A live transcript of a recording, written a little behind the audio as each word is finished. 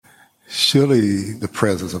Surely the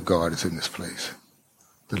presence of God is in this place.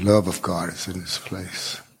 The love of God is in this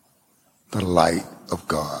place. The light of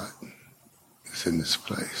God is in this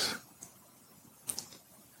place.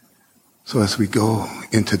 So as we go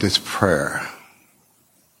into this prayer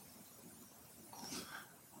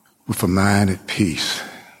with a mind at peace,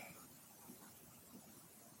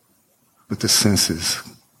 with the senses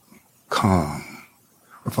calm,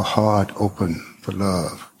 with a heart open for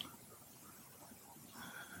love,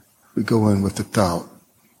 we go in with the thought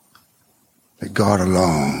that God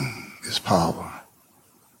alone is power.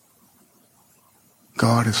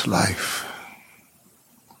 God is life,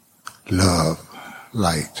 love,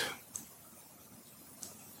 light.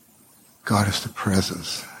 God is the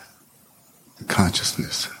presence, the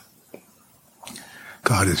consciousness.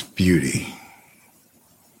 God is beauty,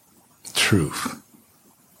 truth.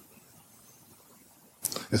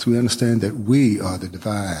 As we understand that we are the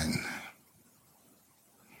divine,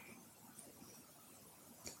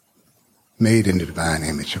 made in the divine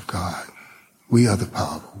image of God. We are the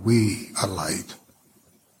power. We are light.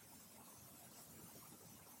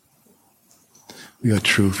 We are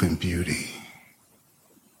truth and beauty.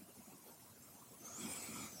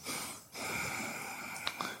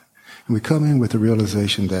 And we come in with the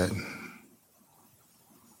realization that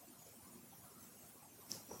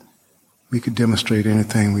we could demonstrate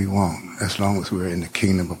anything we want as long as we're in the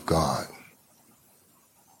kingdom of God.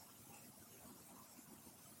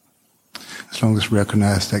 As long as we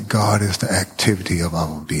recognize that God is the activity of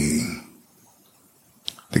our being,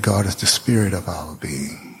 that God is the spirit of our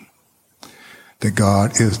being, that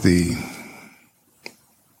God is the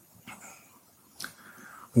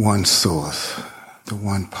one source, the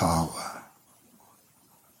one power,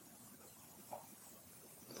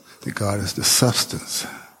 that God is the substance,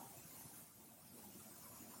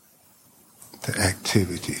 the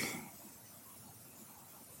activity.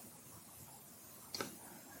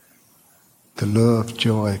 The love,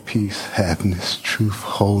 joy, peace, happiness, truth,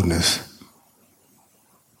 wholeness,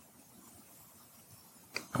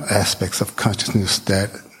 aspects of consciousness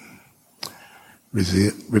that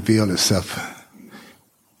reveal itself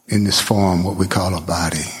in this form, what we call a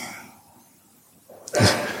body.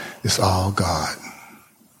 It's all God.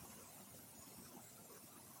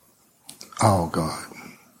 All God.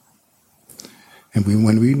 And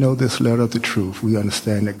when we know this letter of the truth, we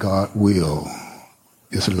understand that God's will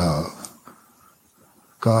is love.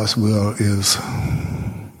 God's will is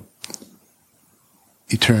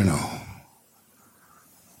eternal.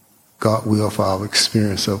 God's will for our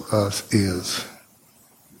experience of us is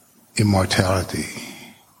immortality.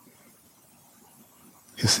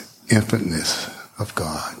 His infiniteness of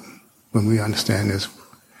God. When we understand this,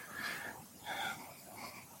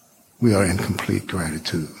 we are in complete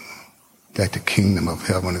gratitude that the kingdom of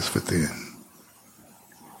heaven is within.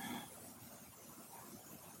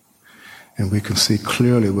 And we can see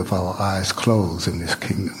clearly with our eyes closed in this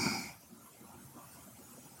kingdom.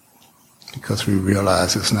 Because we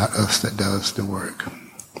realize it's not us that does the work.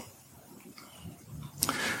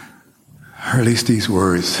 Release these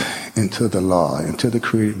words into the law, into the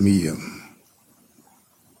created medium,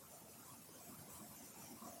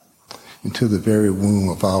 into the very womb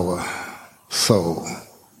of our soul.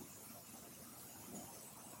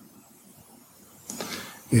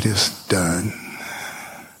 It is done.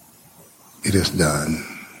 It is done.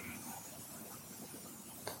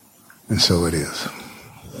 And so it is.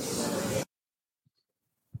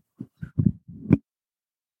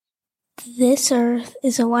 This earth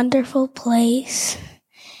is a wonderful place,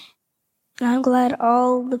 and I'm glad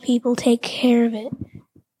all the people take care of it.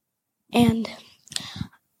 And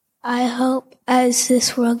I hope as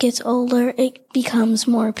this world gets older, it becomes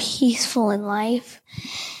more peaceful in life.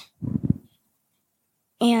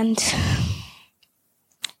 And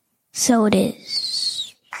so it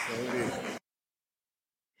is.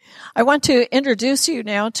 I want to introduce you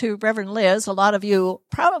now to Reverend Liz. A lot of you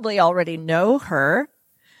probably already know her.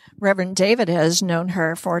 Reverend David has known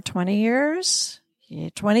her for 20 years,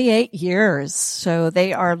 28 years. So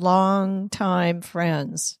they are longtime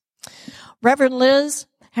friends. Reverend Liz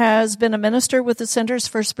has been a minister with the Centers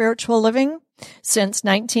for Spiritual Living since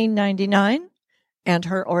 1999, and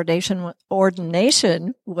her ordination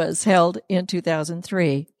was held in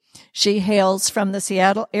 2003. She hails from the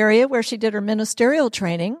Seattle area where she did her ministerial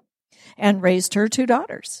training and raised her two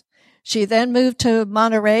daughters. She then moved to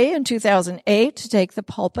Monterey in 2008 to take the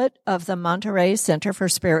pulpit of the Monterey Center for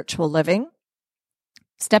Spiritual Living.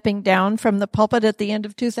 Stepping down from the pulpit at the end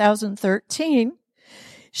of 2013,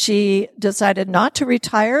 she decided not to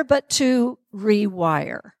retire, but to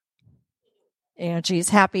rewire. And she's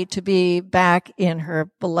happy to be back in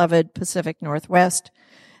her beloved Pacific Northwest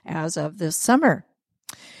as of this summer.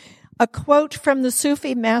 A quote from the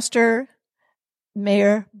Sufi master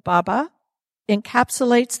Meher Baba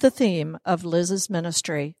encapsulates the theme of Liz's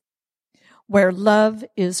ministry. Where love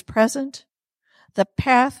is present, the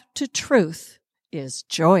path to truth is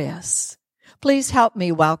joyous. Please help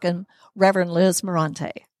me welcome Reverend Liz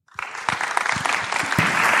Mirante.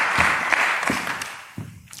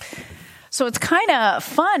 So it's kind of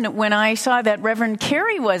fun when I saw that Reverend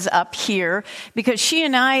Carrie was up here, because she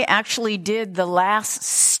and I actually did the last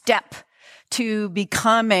step to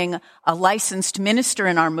becoming a licensed minister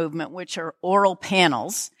in our movement, which are oral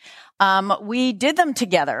panels. We did them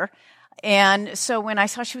together. And so when I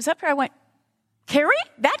saw she was up here, I went, Carrie?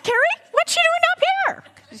 That Carrie? What's she doing up here?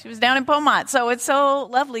 She was down in Beaumont. So it's so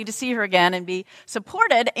lovely to see her again and be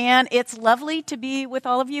supported. And it's lovely to be with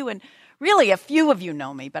all of you. And really, a few of you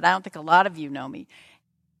know me, but I don't think a lot of you know me.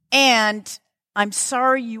 And I'm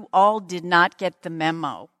sorry you all did not get the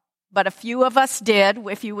memo. But a few of us did.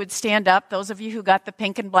 If you would stand up, those of you who got the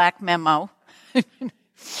pink and black memo.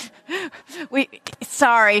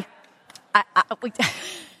 Sorry.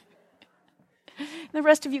 The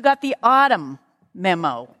rest of you got the autumn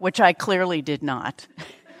memo, which I clearly did not.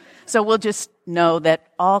 So we'll just know that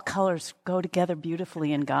all colors go together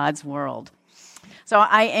beautifully in God's world. So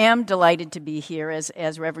I am delighted to be here.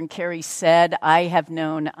 As Reverend Carrie said, I have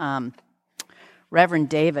known Reverend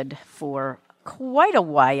David for quite a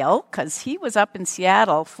while, because he was up in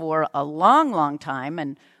Seattle for a long, long time,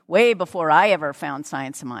 and way before I ever found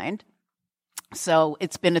Science of Mind. So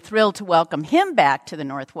it's been a thrill to welcome him back to the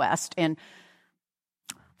Northwest. And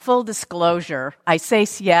full disclosure, I say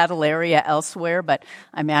Seattle area elsewhere, but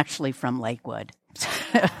I'm actually from Lakewood.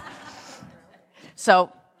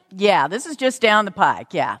 So, yeah, this is just down the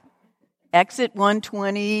pike, yeah. Exit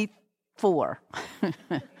 124.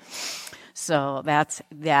 So that's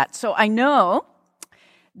that. So I know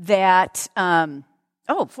that,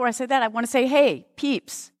 before I say that, I want to say, hey,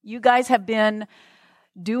 peeps, you guys have been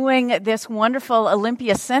doing this wonderful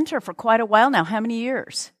Olympia Center for quite a while now. How many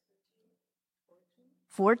years?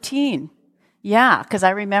 14. Yeah, because I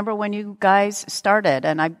remember when you guys started,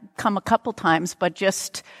 and I've come a couple times, but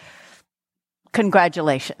just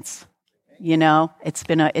congratulations. You know,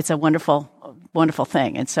 it's a wonderful, wonderful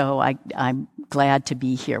thing. And so I'm glad to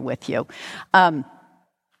be here with you.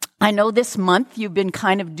 I know this month you've been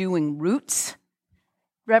kind of doing roots.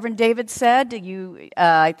 Reverend David said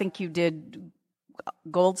I think you did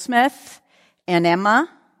Goldsmith and Emma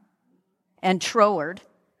and Troward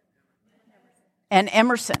and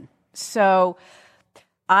Emerson. So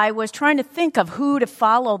I was trying to think of who to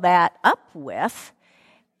follow that up with,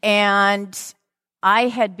 and I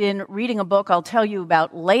had been reading a book I'll tell you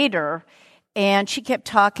about later, and she kept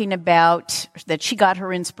talking about that she got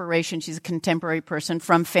her inspiration, she's a contemporary person,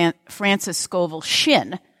 from Francis Scoville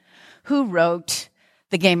Shin, who wrote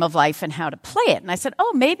The Game of Life and How to Play It. And I said,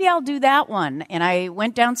 maybe I'll do that one. And I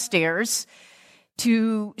went downstairs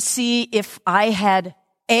to see if I had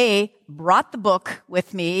A, brought the book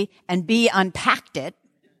with me, and B, unpacked it.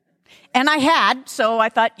 And I had, so I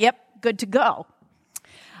thought, yep, good to go.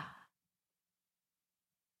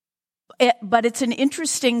 But it's an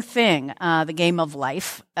interesting thing, the game of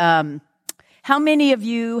life. How many of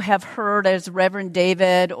you have heard, as Reverend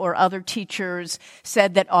David or other teachers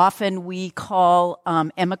said, that often we call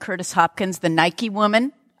Emma Curtis Hopkins the Nike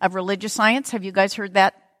woman of religious science? Have you guys heard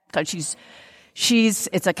that? Because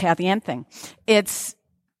it's a Kathy Ann thing. It's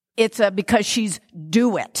because she's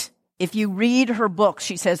do it. If you read her book,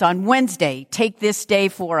 she says on Wednesday, take this day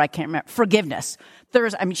for, I can't remember, forgiveness.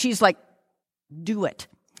 Thursday, she's like, do it.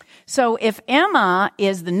 So if Emma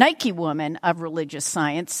is the Nike woman of religious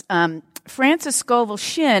science, Francis Scoville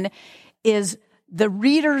Shin is the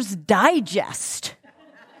Reader's Digest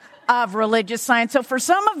of religious science. So for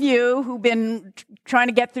some of you who've been trying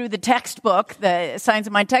to get through the textbook, the Science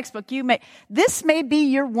of Mind textbook, this may be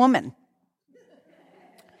your woman.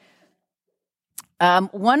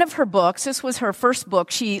 One of her books, this was her first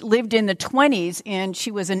book, she lived in the 1920s, and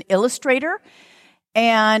she was an illustrator,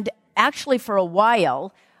 and actually for a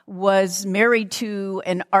while was married to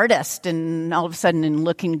an artist, and all of a sudden in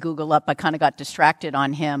looking Google up, I kind of got distracted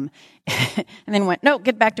on him and then went, no,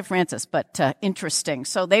 get back to Francis, but interesting.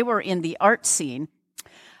 So they were in the art scene,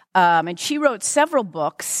 and she wrote several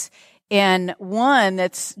books, and one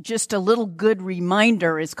that's just a little good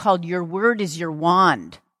reminder is called Your Word is Your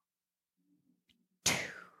Wand.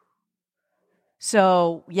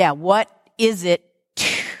 So, yeah, what is it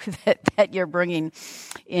that you're bringing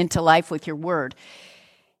into life with your word?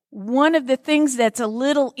 One of the things that's a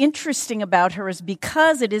little interesting about her is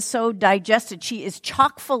because it is so digested, she is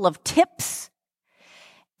chock full of tips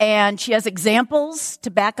And she has examples to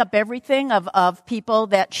back up everything of people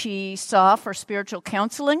that she saw for spiritual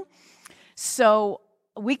counseling. So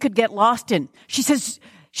we could get lost in, she says,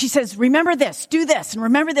 remember this, do this, and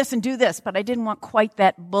remember this and do this. But I didn't want quite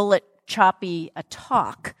that bullet choppy a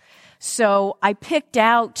talk. So I picked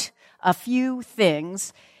out a few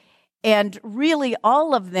things, and really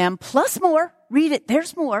all of them, plus more, read it,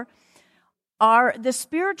 there's more, are the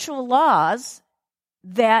spiritual laws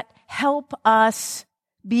that help us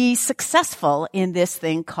be successful in this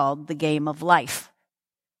thing called the game of life.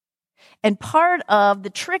 And part of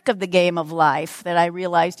the trick of the game of life that I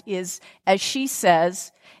realized is, as she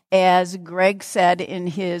says, as Greg said in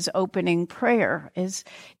his opening prayer, is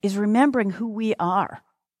remembering who we are.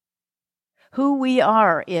 Who we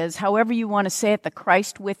are is, however you want to say it, the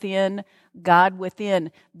Christ within, God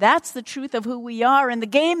within. That's the truth of who we are. And the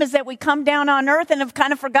game is that we come down on earth and have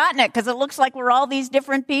kind of forgotten it because it looks like we're all these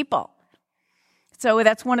different people. So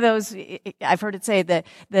that's one of those, I've heard it say that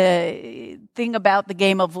the thing about the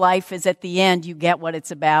game of life is at the end you get what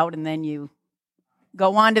it's about and then you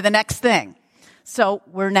go on to the next thing. So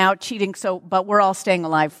we're now cheating, but we're all staying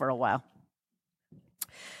alive for a while.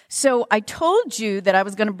 So I told you that I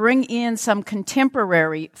was going to bring in some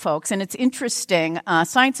contemporary folks, and it's interesting.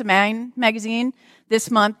 Science of Man magazine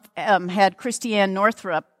this month had Christiane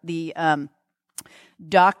Northrup, the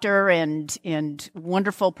doctor and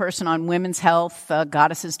wonderful person on women's health.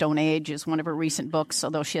 Goddesses Don't Age is one of her recent books,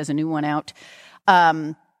 although she has a new one out.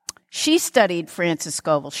 She studied Francis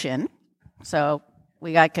Scovel Shinn, so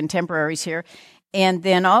we got contemporaries here. And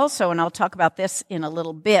then also, and I'll talk about this in a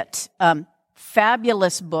little bit,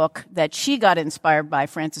 fabulous book that she got inspired by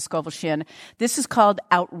Francis Scovel Shinn. This is called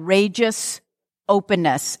Outrageous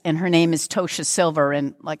Openness, and her name is Tosha Silver.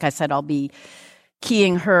 And like I said, I'll be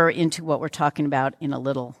keying her into what we're talking about in a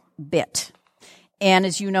little bit. And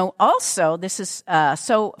as you know, also, this is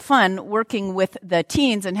so fun working with the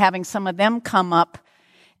teens and having some of them come up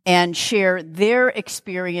and share their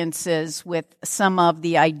experiences with some of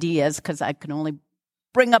the ideas, because I can only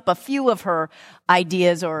bring up a few of her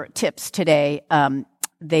ideas or tips today.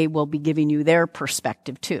 They will be giving you their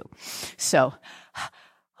perspective too. So,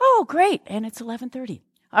 oh, great. And it's 11:30.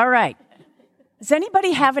 All right. Does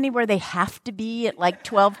anybody have anywhere they have to be at like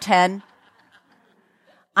 12:10?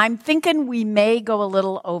 I'm thinking we may go a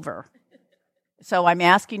little over. So I'm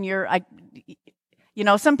asking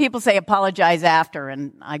some people say apologize after,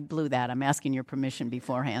 and I blew that. I'm asking your permission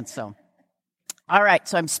beforehand. So, all right.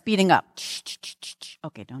 So I'm speeding up.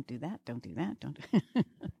 Okay, don't do that. Don't do that.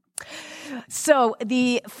 So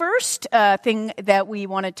the first thing that we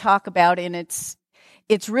want to talk about, and it's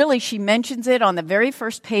really, she mentions it on the very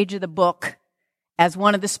first page of the book as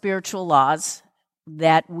one of the spiritual laws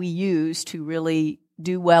that we use to really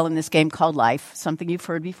do well in this game called life, something you've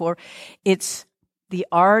heard before. It's the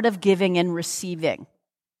art of giving and receiving.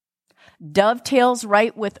 Dovetails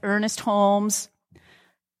right with Ernest Holmes,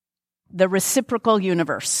 the reciprocal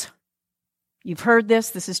universe. You've heard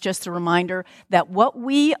this. This is just a reminder that what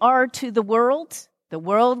we are to the world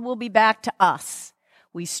will be back to us.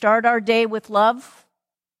 We start our day with love.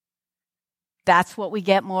 That's what we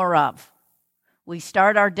get more of. We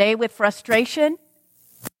start our day with frustration.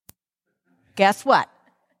 Guess what?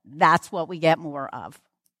 That's what we get more of.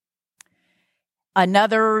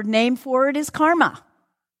 Another name for it is karma.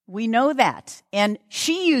 We know that. And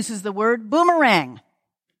she uses the word boomerang.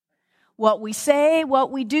 What we say,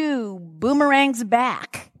 what we do, boomerangs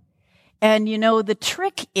back. And the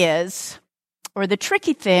trick is, or the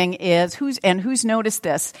tricky thing is, who's noticed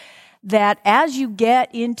this, that as you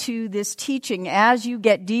get into this teaching, as you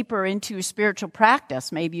get deeper into spiritual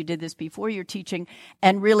practice, maybe you did this before your teaching,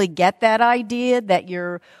 and really get that idea that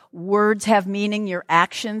your words have meaning, your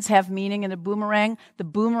actions have meaning in the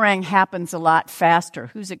boomerang happens a lot faster.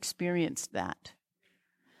 Who's experienced that?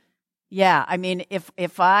 Yeah, I mean,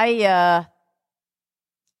 if I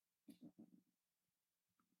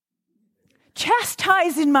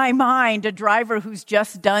chastise in my mind a driver who's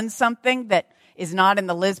just done something that is not in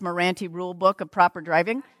the Liz Mirante rule book of proper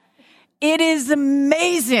driving, it is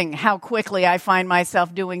amazing how quickly I find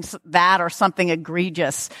myself doing that or something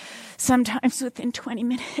egregious, sometimes within 20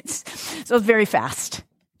 minutes. So it's very fast,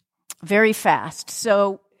 very fast.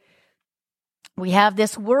 So we have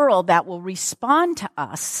this world that will respond to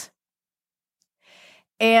us.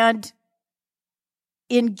 And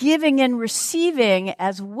in giving and receiving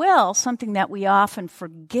as well, something that we often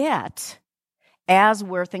forget as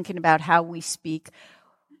we're thinking about how we speak,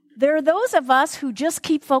 there are those of us who just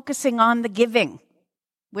keep focusing on the giving,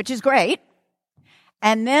 which is great.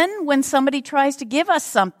 And then when somebody tries to give us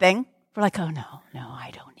something, we're like, oh, no,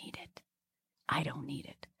 I don't need it. I don't need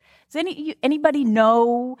it. Does anybody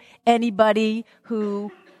know anybody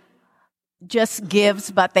who just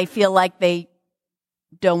gives, but they feel like they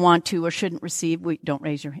don't want to or shouldn't receive? Don't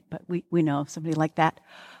raise your hand, but we know somebody like that.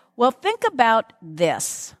 Well, think about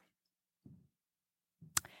this.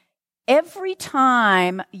 Every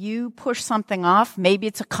time you push something off, maybe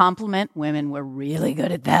it's a compliment. Women, we're really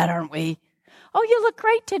good at that, aren't we? Oh, you look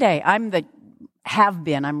great today. I'm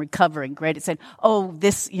recovering great at saying, oh,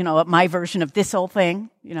 this, my version of this old thing,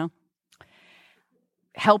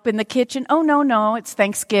 Help in the kitchen. Oh, no, it's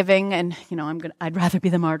Thanksgiving and, I'd rather be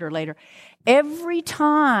the martyr later. Every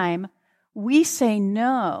time we say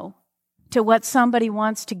no to what somebody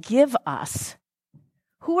wants to give us,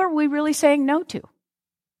 who are we really saying no to?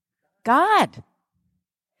 God.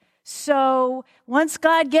 So once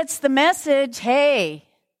God gets the message, hey,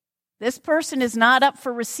 this person is not up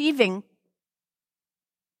for receiving,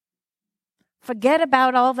 forget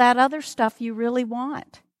about all that other stuff you really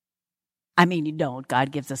want. I mean, you don't.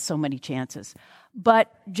 God gives us so many chances.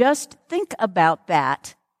 But just think about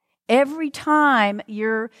that. Every time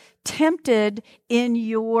you're tempted in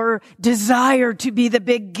your desire to be the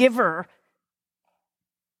big giver,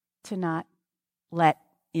 to not let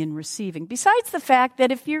in receiving. Besides the fact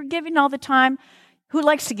that if you're giving all the time, who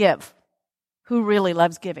likes to give? Who really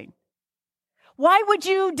loves giving? Why would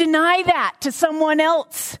you deny that to someone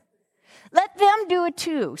else? Let them do it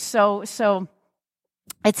too. So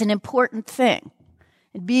it's an important thing.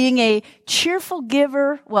 And being a cheerful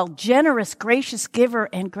giver, generous, gracious giver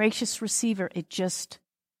and gracious receiver, it just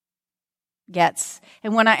gets.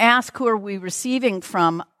 And when I ask who are we receiving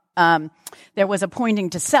from, there was a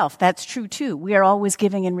pointing to self. That's true too. We are always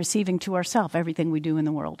giving and receiving to ourselves, everything we do in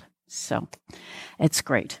the world. So it's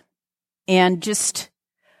great. And just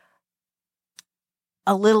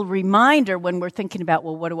a little reminder when we're thinking about,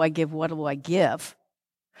 what do I give? What do I give?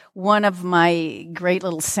 One of my great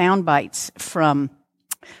little sound bites from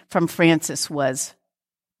Frances was,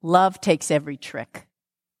 love takes every trick.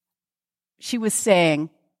 She was saying,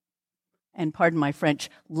 and pardon my French,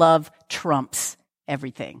 love trumps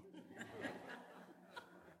everything.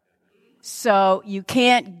 So you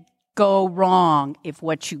can't go wrong if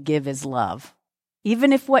what you give is love.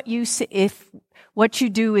 Even if what you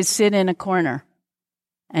do is sit in a corner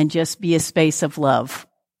and just be a space of love.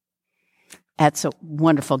 That's a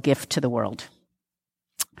wonderful gift to the world.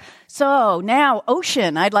 So now,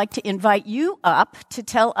 Ocean, I'd like to invite you up to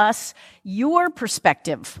tell us your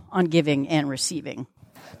perspective on giving and receiving.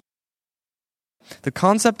 The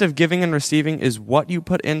concept of giving and receiving is what you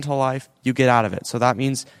put into life, you get out of it. So that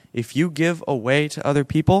means if you give away to other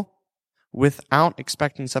people without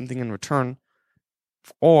expecting something in return,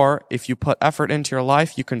 or if you put effort into your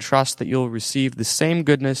life, you can trust that you'll receive the same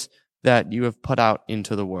goodness that you have put out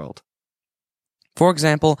into the world. For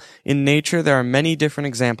example, in nature, there are many different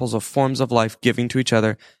examples of forms of life giving to each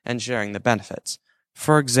other and sharing the benefits.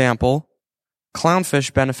 For example,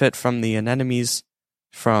 clownfish benefit from the anemones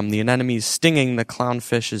stinging the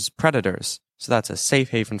clownfish's predators. So that's a safe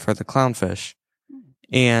haven for the clownfish.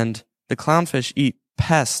 And the clownfish eat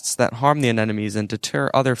pests that harm the anemones and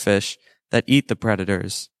deter other fish that eat the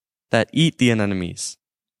predators, that eat the anemones.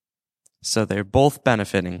 So they're both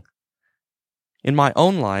benefiting. In my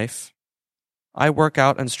own life, I work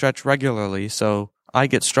out and stretch regularly, so I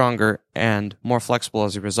get stronger and more flexible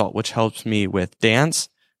as a result, which helps me with dance,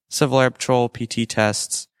 Civil Air Patrol, PT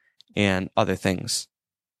tests, and other things.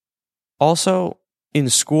 Also, in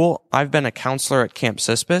school, I've been a counselor at Camp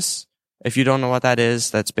Cispus. If you don't know what that is,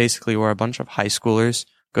 that's basically where a bunch of high schoolers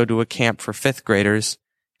go to a camp for fifth graders,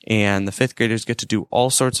 and the fifth graders get to do all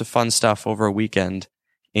sorts of fun stuff over a weekend,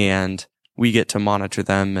 and we get to monitor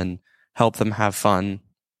them and help them have fun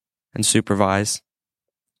and supervise.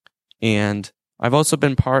 And I've also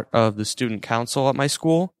been part of the student council at my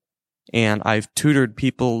school, and I've tutored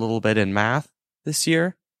people a little bit in math this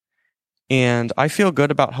year. And I feel good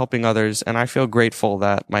about helping others, and I feel grateful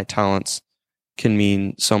that my talents can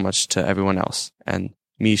mean so much to everyone else, and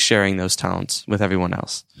me sharing those talents with everyone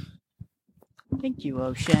else. Thank you,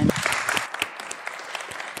 Ocean.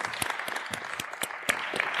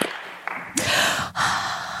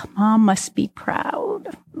 Mom must be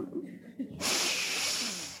proud.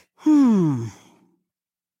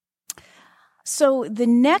 So the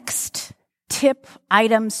next tip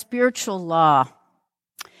item, spiritual law,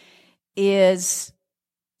 is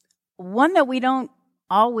one that we don't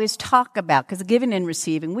always talk about, because giving and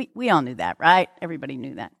receiving, we all knew that, right? Everybody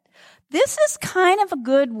knew that. This is kind of a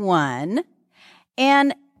good one,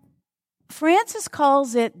 and Frances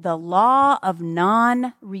calls it the law of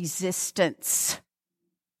non-resistance.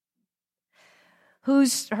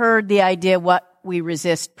 Who's heard the idea, what we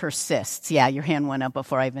resist persists. Yeah, your hand went up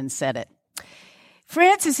before I even said it.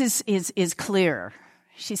 Frances is clear.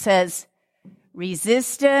 She says,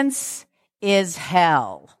 resistance is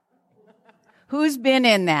hell. Who's been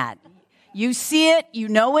in that? You see it, you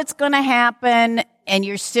know what's going to happen, and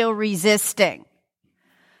you're still resisting.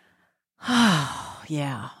 Oh,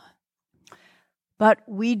 yeah. But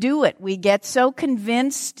we do it. We get so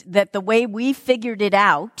convinced that the way we figured it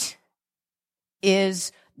out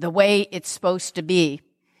is the way it's supposed to be.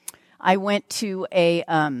 I went to a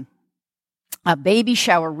baby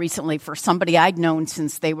shower recently for somebody I'd known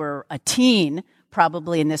since they were a teen,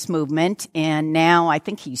 probably in this movement, and now I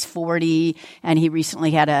think he's 40, and he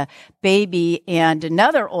recently had a baby, and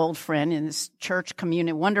another old friend in this church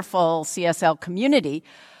community, wonderful CSL community,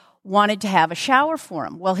 wanted to have a shower for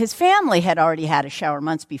him. Well, his family had already had a shower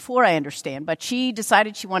months before, I understand, but she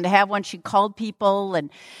decided she wanted to have one. She called people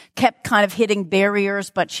and kept kind of hitting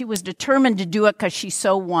barriers, but she was determined to do it because she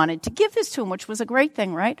so wanted to give this to him, which was a great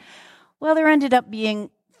thing, right? Well, there ended up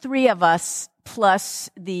being 3 of us plus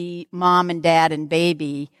the mom and dad and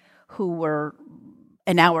baby who were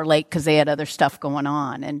an hour late because they had other stuff going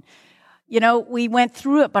on. And, we went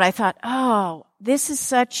through it, but I thought, oh, this is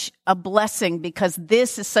such a blessing because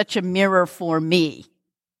this is such a mirror for me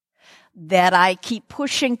that I keep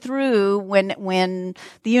pushing through when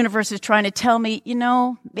the universe is trying to tell me,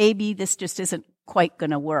 maybe this just isn't quite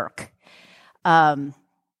going to work. And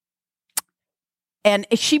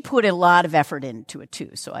she put a lot of effort into it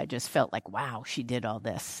too. So I just felt like, wow, she did all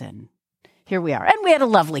this. And here we are. And we had a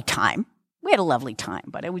lovely time.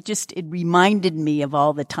 But it reminded me of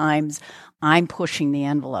all the times I'm pushing the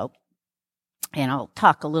envelope. And I'll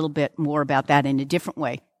talk a little bit more about that in a different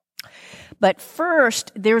way. But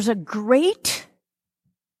first, there's a great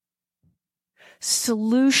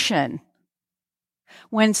solution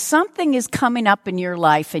when something is coming up in your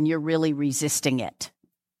life and you're really resisting it.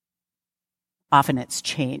 Often it's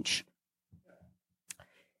change.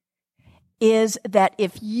 Is that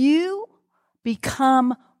if you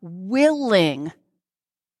become willing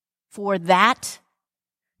for that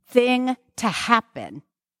thing to happen,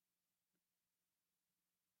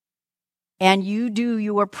 and you do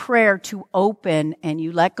your prayer to open and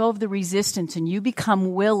you let go of the resistance and you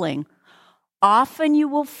become willing, often you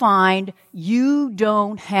will find you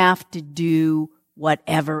don't have to do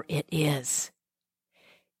whatever it is.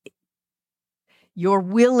 Your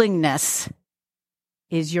willingness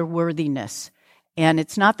is your worthiness. And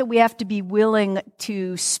it's not that we have to be willing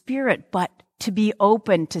to spirit, but to be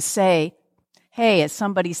open to say, hey, as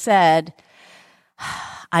somebody said,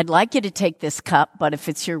 I'd like you to take this cup, but if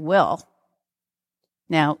it's your will.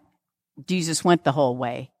 Now, Jesus went the whole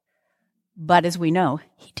way, but as we know,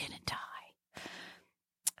 he didn't die.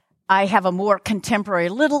 I have a more contemporary,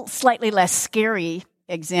 slightly less scary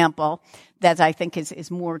example that I think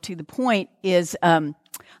is more to the point is a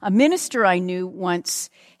minister I knew once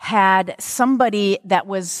had somebody that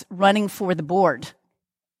was running for the board.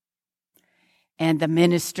 And the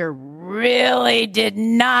minister really did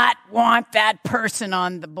not want that person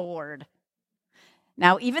on the board.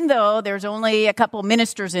 Now, even though there's only a couple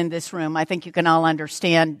ministers in this room, I think you can all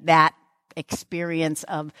understand that experience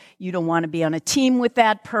of you don't want to be on a team with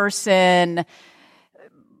that person,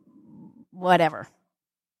 whatever.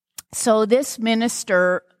 So this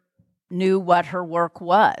minister knew what her work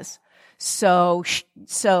was. So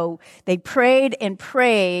they prayed and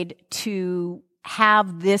prayed to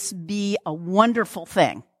have this be a wonderful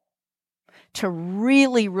thing, to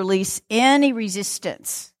really release any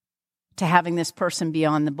resistance to having this person be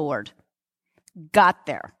on the board. Got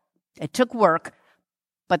there. It took work,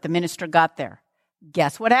 but the minister got there.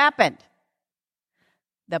 Guess what happened?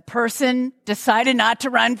 The person decided not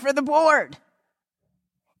to run for the board.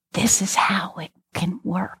 This is how it can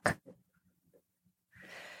work.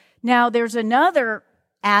 Now, there's another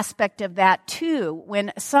aspect of that too.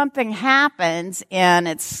 When something happens and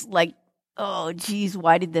it's like, oh, geez,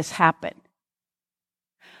 why did this happen?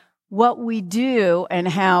 What we do and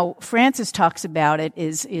how Frances talks about it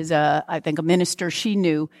is I think a minister she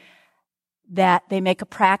knew that they make a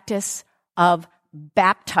practice of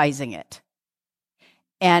baptizing it.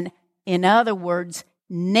 And in other words,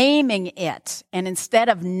 naming it. And instead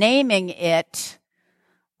of naming it,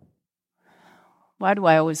 why do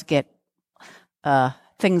I always get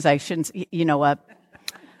things I shouldn't,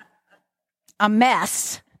 a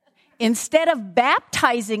mess. Instead of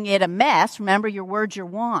baptizing it a mess, remember your word, your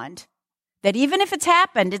wand, that even if it's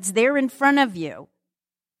happened, it's there in front of you,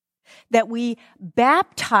 that we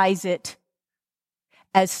baptize it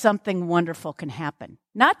as something wonderful can happen.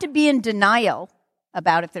 Not to be in denial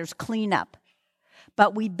about if there's cleanup,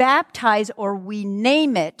 but we baptize or we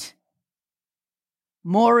name it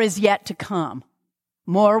More is yet to come.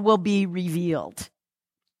 More will be revealed.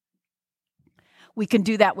 We can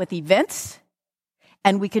do that with events,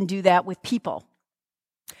 and we can do that with people.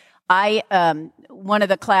 One of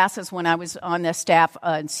the classes when I was on the staff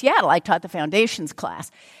in Seattle, I taught the foundations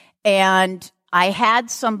class. And I had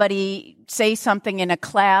somebody say something in a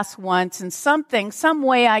class once, and some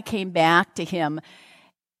way I came back to him.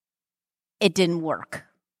 It didn't work.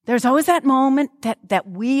 There's always that moment that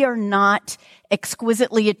we are not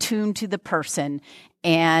exquisitely attuned to the person,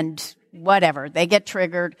 and whatever, they get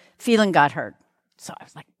triggered, feeling got hurt. So I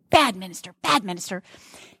was like, bad minister, bad minister.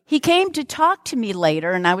 He came to talk to me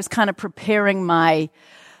later, and I was kind of preparing my,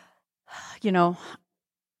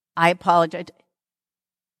 I apologize.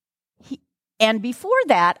 And before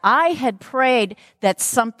that, I had prayed that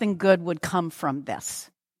something good would come from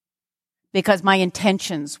this because my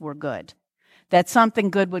intentions were good, that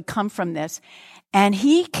something good would come from this. And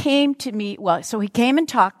he came to me, so he came and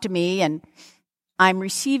talked to me, and I'm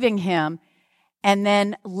receiving him. And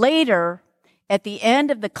then later, at the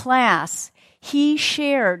end of the class, he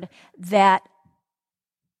shared that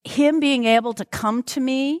him being able to come to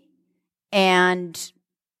me and,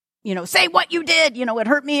 say what you did, it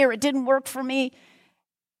hurt me or it didn't work for me,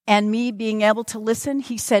 and me being able to listen,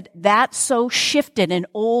 he said that so shifted an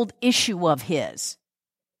old issue of his.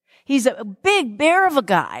 He's a big bear of a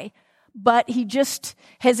guy, but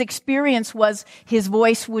his experience was his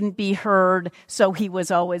voice wouldn't be heard, so he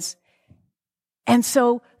was always, and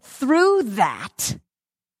so through that,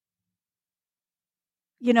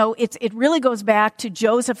 it really goes back to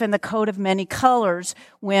Joseph and the coat of many colors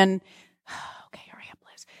when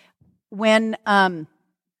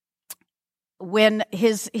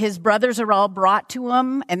his brothers are all brought to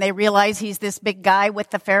him and they realize he's this big guy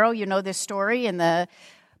with the Pharaoh. You know this story in the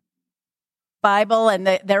Bible, and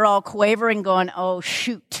they're all quavering going, oh,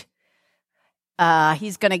 shoot.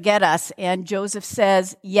 He's going to get us. And Joseph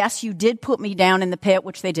says, yes, you did put me down in the pit,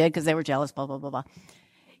 which they did because they were jealous, blah, blah, blah, blah.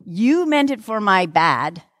 You meant it for my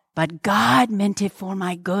bad, but God meant it for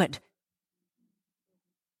my good.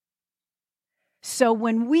 So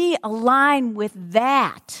when we align with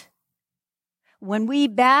that, when we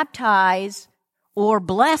baptize or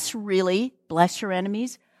bless your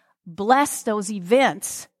enemies, bless those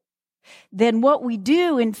events, then what we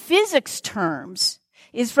do in physics terms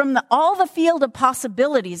is from all the field of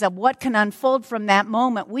possibilities of what can unfold from that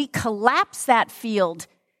moment, we collapse that field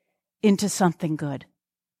into something good,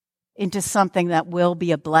 into something that will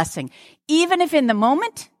be a blessing. Even if in the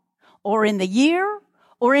moment or in the year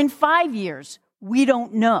or in 5 years, we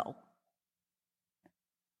don't know.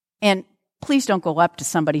 And please don't go up to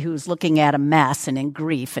somebody who's looking at a mess and in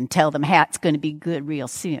grief and tell them, hey, it's going to be good real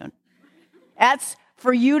soon. That's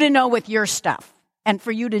for you to know with your stuff and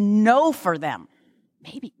for you to know for them.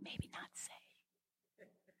 Maybe not say.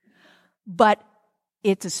 But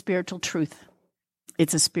it's a spiritual truth.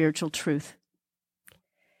 It's a spiritual truth.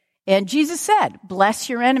 And Jesus said, bless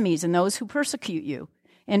your enemies and those who persecute you.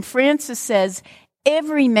 And Francis says,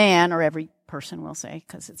 every man, or every person will say,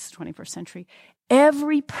 because it's the 21st century,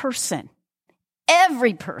 every person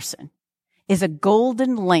is a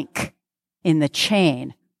golden link in the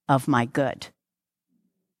chain of my good.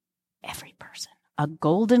 Every person. A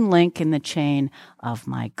golden link in the chain of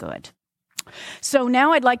my good. So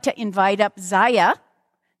now I'd like to invite up Zaya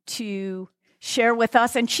to share with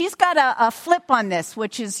us, and she's got a flip on this,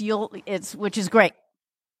 which is great.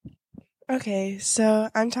 Okay, so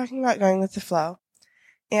I'm talking about going with the flow.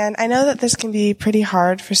 And I know that this can be pretty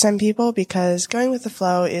hard for some people because going with the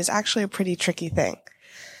flow is actually a pretty tricky thing.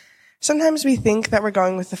 Sometimes we think that we're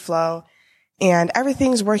going with the flow and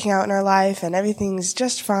everything's working out in our life and everything's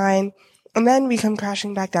just fine. And then we come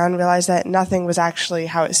crashing back down and realize that nothing was actually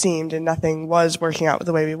how it seemed and nothing was working out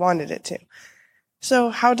the way we wanted it to.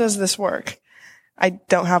 So how does this work? I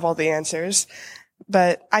don't have all the answers,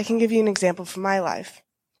 but I can give you an example from my life.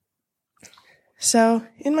 So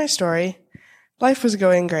in my story, life was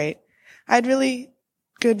going great. I had really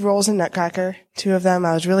good roles in Nutcracker, 2 of them.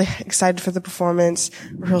 I was really excited for the performance.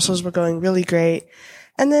 Rehearsals were going really great.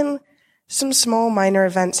 And then some small minor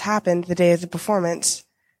events happened the day of the performance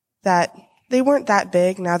that they weren't that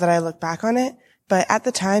big now that I look back on it, but at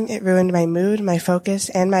the time it ruined my mood, my focus,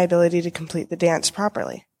 and my ability to complete the dance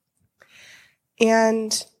properly.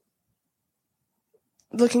 And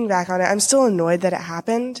looking back on it, I'm still annoyed that it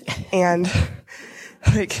happened, and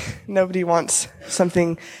nobody wants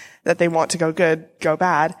something that they want to go good, go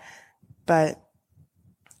bad, but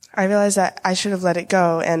I realized that I should have let it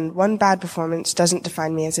go, and one bad performance doesn't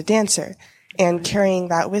define me as a dancer. And carrying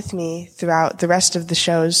that with me throughout the rest of the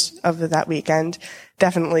shows of that weekend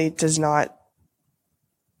definitely does not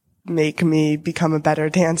make me become a better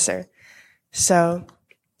dancer. So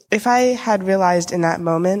if I had realized in that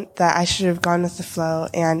moment that I should have gone with the flow,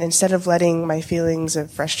 and instead of letting my feelings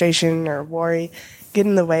of frustration or worry get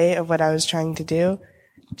in the way of what I was trying to do,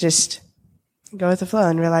 just go with the flow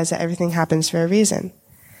and realize that everything happens for a reason.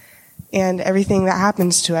 And everything that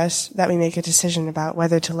happens to us, that we make a decision about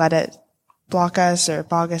whether to let it block us or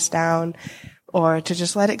bog us down, or to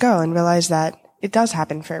just let it go and realize that it does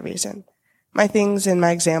happen for a reason. My things in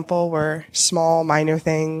my example were small, minor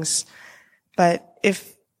things, but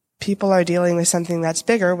if people are dealing with something that's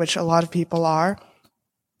bigger, which a lot of people are,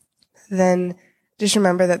 then just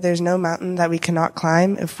remember that there's no mountain that we cannot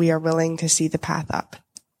climb if we are willing to see the path up.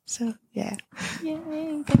 So, yeah.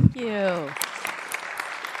 Yay, thank you.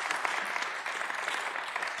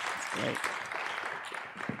 That's great.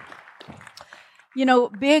 You know,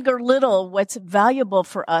 big or little, what's valuable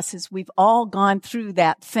for us is we've all gone through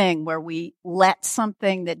that thing where we let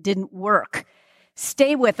something that didn't work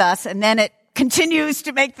stay with us, and then it continues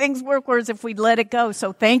to make things work, whereas if we let it go.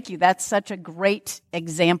 So thank you. That's such a great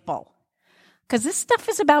example. Because this stuff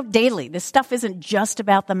is about daily. This stuff isn't just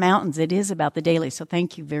about the mountains. It is about the daily. So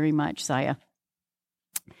thank you very much, Zaya.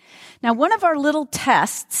 Now, one of our little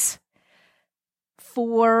tests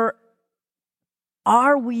for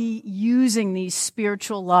are we using these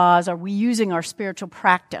spiritual laws? Are we using our spiritual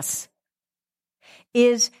practice?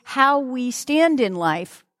 Is how we stand in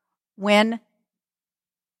life when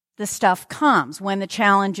the stuff comes, when the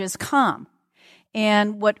challenges come.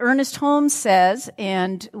 And what Ernest Holmes says,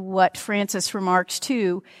 and what Francis remarks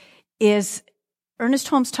too, is Ernest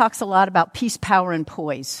Holmes talks a lot about peace, power, and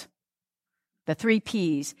poise. The 3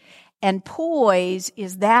 Ps. And poise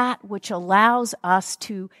is that which allows us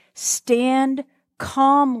to stand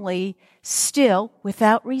calmly still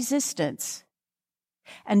without resistance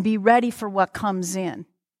and be ready for what comes in.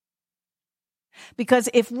 Because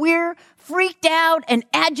if we're freaked out and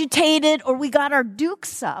agitated or we got our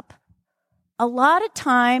dukes up, a lot of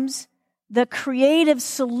times the creative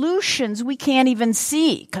solutions we can't even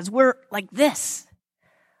see because we're like this.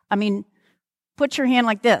 I mean, put your hand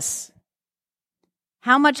like this.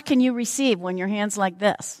 How much can you receive when your hand's like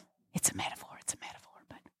this? It's a metaphor.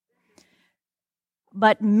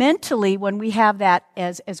 But mentally, when we have that,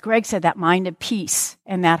 as Greg said, that mind of peace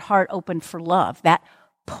and that heart open for love, that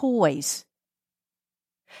poise,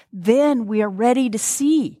 then we are ready to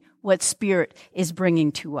see what Spirit is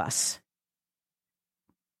bringing to us.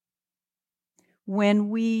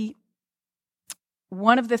 One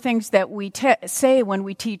of the things that we say when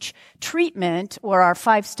we teach treatment or our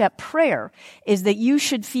 5-step prayer is that you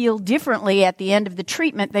should feel differently at the end of the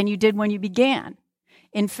treatment than you did when you began.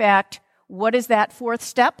 In fact, what is that 4th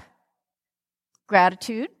step?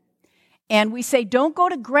 Gratitude. And we say, don't go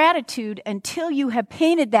to gratitude until you have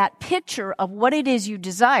painted that picture of what it is you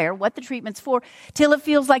desire, what the treatment's for, till it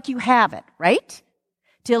feels like you have it, right?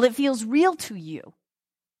 Till it feels real to you.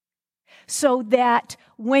 So that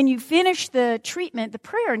when you finish the treatment, the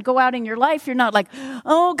prayer, and go out in your life, you're not like,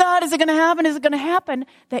 oh God, is it going to happen? Is it going to happen?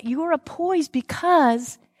 That you are poised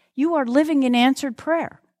because you are living in answered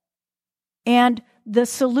prayer. And the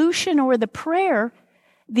solution or the prayer,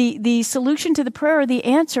 the solution to the prayer or the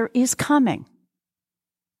answer is coming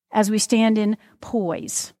as we stand in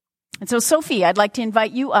poise. And so, Sophie, I'd like to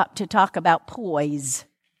invite you up to talk about poise.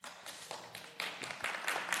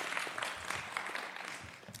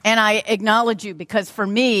 And I acknowledge you because for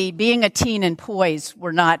me, being a teen and poise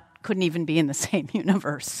couldn't even be in the same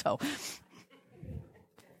universe. So,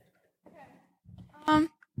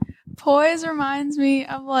 poise reminds me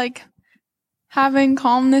of having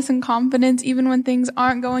calmness and confidence even when things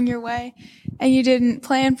aren't going your way and you didn't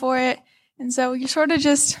plan for it. And so you sort of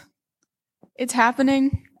just, it's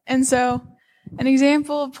happening. And so an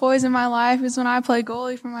example of poise in my life is when I play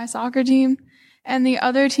goalie for my soccer team and the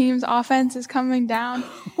other team's offense is coming down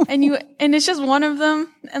and it's just one of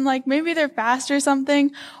them and maybe they're fast or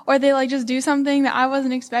something, or they just do something that I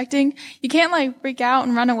wasn't expecting. You can't freak out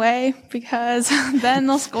and run away because then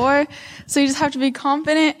they'll score. So you just have to be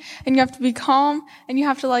confident and you have to be calm and you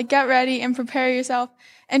have to get ready and prepare yourself.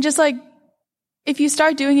 And just if you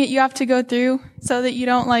start doing it, you have to go through so that you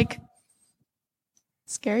don't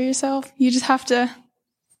scare yourself. You just have to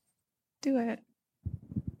do it.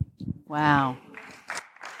 Wow.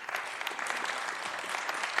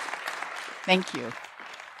 Thank you.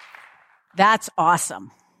 That's awesome.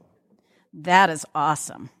 That is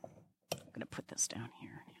awesome. I'm going to put this down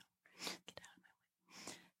here.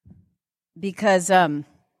 Because, I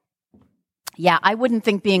wouldn't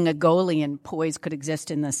think being a goalie and poise could exist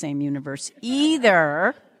in the same universe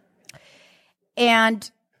either. And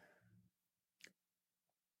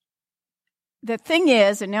the thing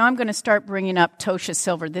is, and now I'm going to start bringing up Tosha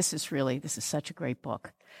Silver. This is such a great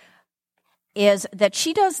book, is that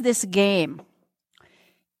she does this game.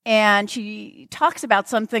 And she talks about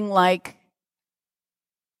something like,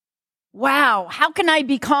 wow, how can I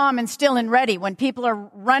be calm and still and ready when people are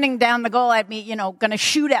running down the goal at me, going to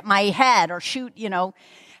shoot at my head or shoot,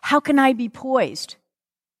 how can I be poised?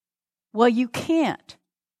 Well, you can't.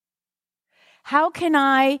 How can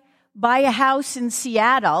I buy a house in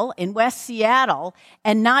Seattle, in West Seattle,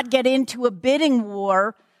 and not get into a bidding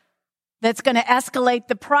war that's going to escalate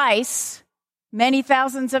the price many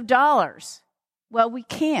thousands of dollars? Well, we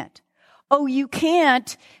can't. Oh, you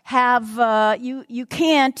can't have, you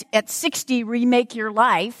can't at 60 remake your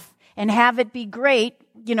life and have it be great,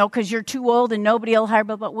 because you're too old and nobody will hire,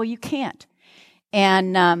 but well, you can't.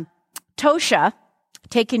 And Tosha,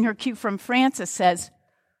 taking her cue from Francis, says,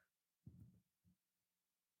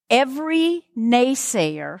 every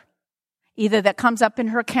naysayer, either that comes up in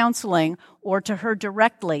her counseling or to her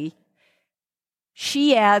directly,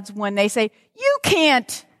 she adds when they say, you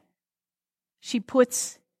can't, she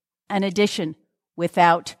puts an addition,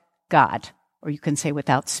 without God, or you can say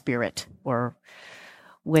without spirit, or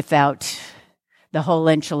without the whole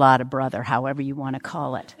enchilada brother, however you want to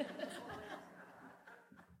call it.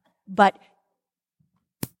 But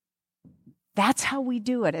that's how we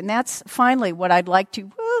do it. And that's finally what I'd like to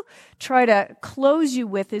try to close you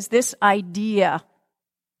with, is this idea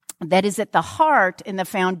that is at the heart and the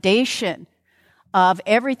foundation of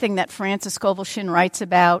everything that Frances Scovel-Shinn writes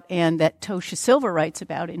about and that Tosha Silver writes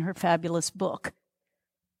about in her fabulous book,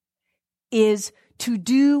 is to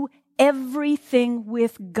do everything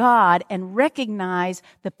with God and recognize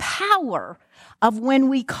the power of when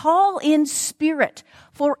we call in spirit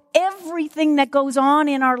for everything that goes on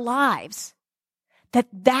in our lives,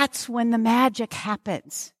 that's when the magic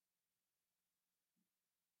happens.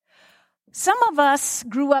 Some of us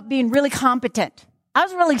grew up being really competent. I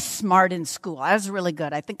was really smart in school. I was really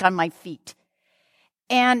good. I think on my feet.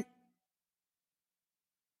 And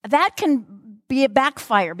that can be a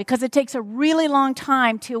backfire because it takes a really long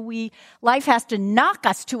time till life has to knock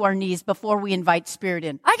us to our knees before we invite spirit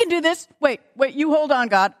in. I can do this. Wait, you hold on,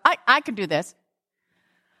 God. I can do this.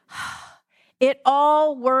 It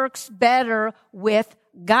all works better with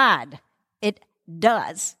God. It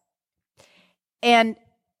does. And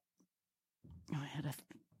I had a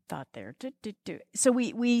thought there. So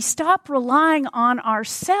we stop relying on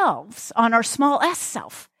ourselves, on our small s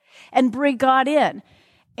self, and bring God in.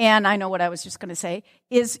 And I know what I was just going to say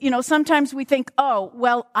is, sometimes we think, oh,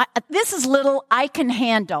 well, this is little I can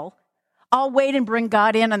handle. I'll wait and bring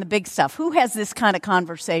God in on the big stuff. Who has this kind of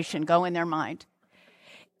conversation go in their mind?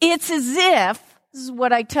 It's as if, this is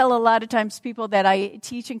what I tell a lot of times people that I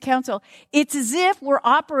teach and counsel, it's as if we're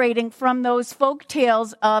operating from those folk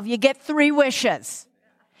tales of you get 3 wishes.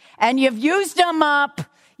 And you've used them up.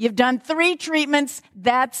 You've done 3 treatments.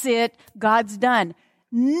 That's it. God's done.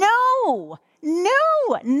 No,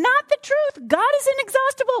 not the truth. God is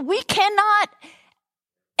inexhaustible. We cannot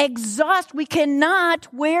exhaust. We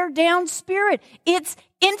cannot wear down spirit. It's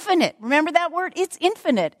infinite. Remember that word? It's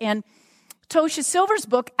infinite. And Tosha Silver's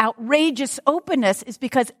book, Outrageous Openness, is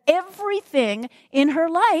because everything in her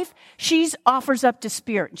life she offers up to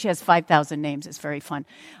spirit. She has 5,000 names. It's very fun.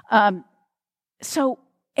 So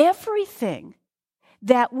everything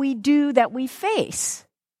that we do, that we face,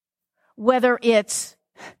 whether it's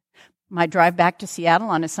my drive back to Seattle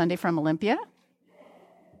on a Sunday from Olympia.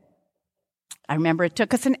 I remember it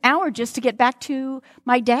took us an hour just to get back to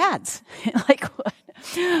my dad's.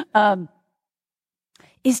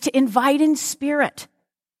 Is to invite in spirit,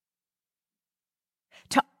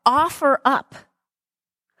 to offer up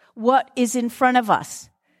what is in front of us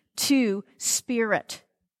to spirit,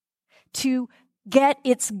 to get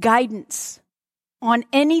its guidance on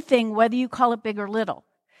anything, whether you call it big or little.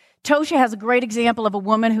 Tosha has a great example of a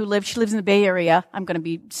woman who lives in the Bay Area. I'm going to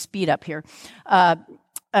be speed up here.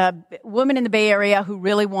 A woman in the Bay Area who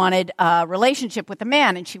really wanted a relationship with a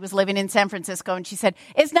man, and she was living in San Francisco, and she said,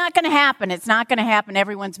 it's not going to happen. It's not going to happen.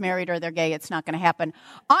 Everyone's married or they're gay. It's not going to happen.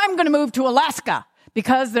 I'm going to move to Alaska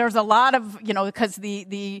because there's a lot of, because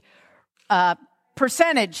the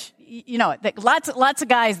percentage, lots of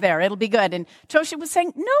guys there. It'll be good. And Tosha was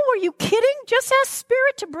saying, no, are you kidding? Just ask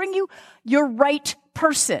spirit to bring you your right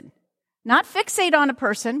person. Not fixate on a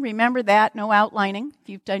person. Remember that. No outlining if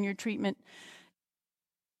you've done your treatment.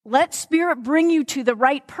 Let spirit bring you to the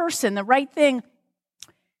right person, the right thing.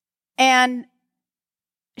 And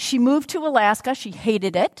she moved to Alaska. She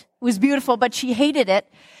hated it. It was beautiful, but she hated it.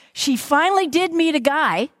 She finally did meet a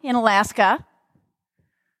guy in Alaska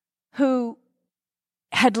who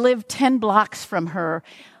had lived 10 blocks from her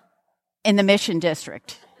in the Mission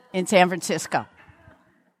District in San Francisco.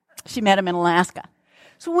 She met him in Alaska.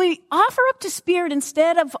 So we offer up to Spirit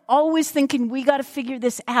instead of always thinking we got to figure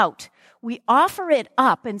this out. We offer it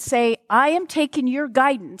up and say, I am taking your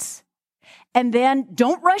guidance, and then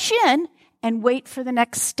don't rush in and wait for the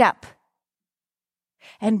next step.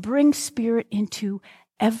 And bring Spirit into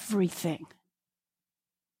everything.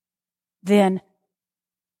 Then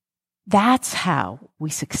that's how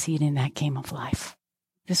we succeed in that game of life.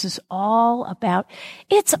 This is all about,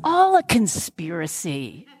 it's all a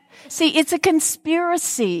conspiracy. See, it's a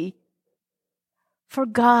conspiracy for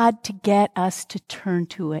God to get us to turn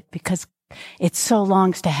to it because it so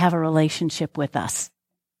longs to have a relationship with us.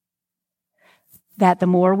 That the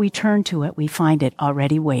more we turn to it, we find it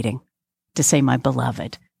already waiting to say, my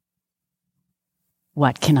beloved,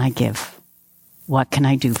 what can I give? What can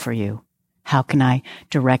I do for you? How can I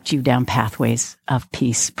direct you down pathways of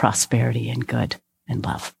peace, prosperity, and good and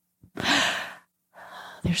love?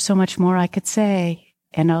 There's so much more I could say,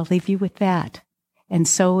 and I'll leave you with that. And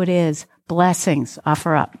so it is. Blessings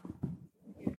offer up.